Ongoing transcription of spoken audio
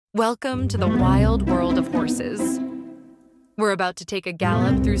Welcome to the wild world of horses. We're about to take a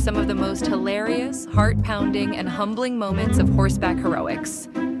gallop through some of the most hilarious, heart-pounding, and humbling moments of horseback heroics.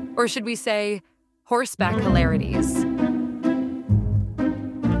 Or should we say, horseback hilarities.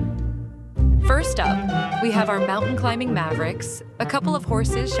 First up, we have our mountain climbing mavericks, a couple of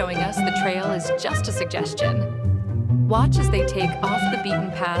horses showing us the trail is just a suggestion. Watch as they take off the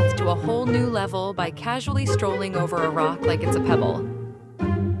beaten path to a whole new level by casually strolling over a rock like it's a pebble.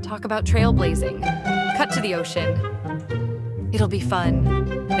 Talk about trailblazing. Cut to the ocean. It'll be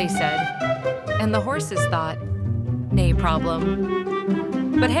fun, they said. And the horses thought, nay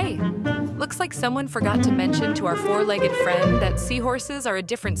problem. But hey, looks like someone forgot to mention to our four-legged friend that seahorses are a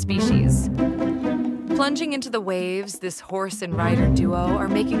different species. Plunging into the waves, this horse and rider duo are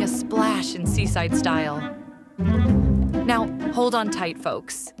making a splash in seaside style. Now, hold on tight,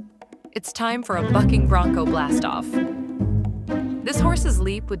 folks. It's time for a bucking bronco blast-off. This horse's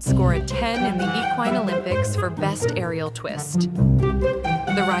leap would score a 10 in the Equine Olympics for Best Aerial Twist.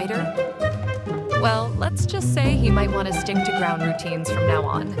 The rider? Well, let's just say he might want to stick to ground routines from now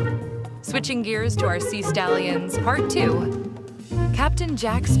on. Switching gears to our Sea Stallions, Part 2. Captain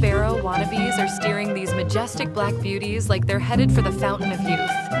Jack Sparrow wannabes are steering these majestic black beauties like they're headed for the fountain of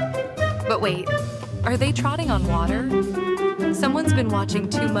youth. But wait, are they trotting on water? Someone's been watching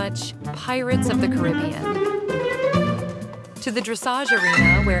too much Pirates of the Caribbean. To the dressage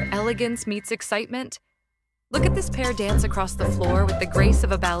arena where elegance meets excitement, look at this pair dance across the floor with the grace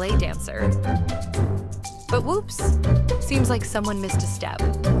of a ballet dancer. But whoops, seems like someone missed a step.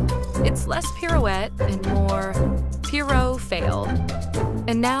 It's less pirouette and more Pierrot fail.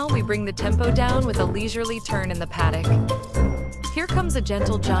 And now we bring the tempo down with a leisurely turn in the paddock. Here comes a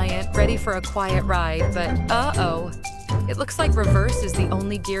gentle giant ready for a quiet ride, but uh-oh. It looks like reverse is the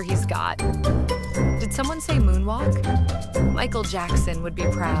only gear he's got. Did someone say moonwalk? Michael Jackson would be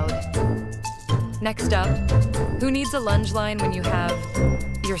proud. Next up, who needs a lunge line when you have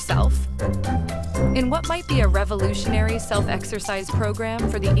yourself? In what might be a revolutionary self-exercise program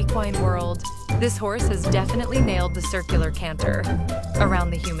for the equine world, this horse has definitely nailed the circular canter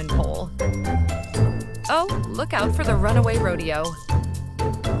around the human pole. Oh, look out for the runaway rodeo.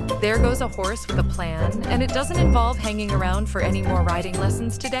 There goes a horse with a plan, and it doesn't involve hanging around for any more riding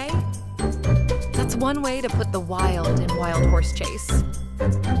lessons today. That's one way to put the wild in Wild Horse Chase.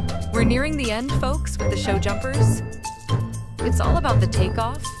 We're nearing the end, folks, with the show jumpers. It's all about the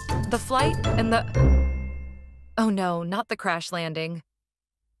takeoff, the flight, and the... Oh no, not the crash landing.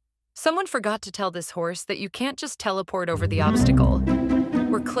 Someone forgot to tell this horse that you can't just teleport over the obstacle.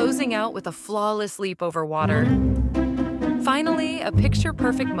 We're closing out with a flawless leap over water. Finally, a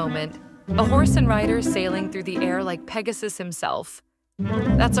picture-perfect moment, a horse and rider sailing through the air like Pegasus himself.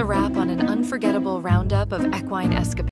 That's a wrap on an unforgettable roundup of equine escapades.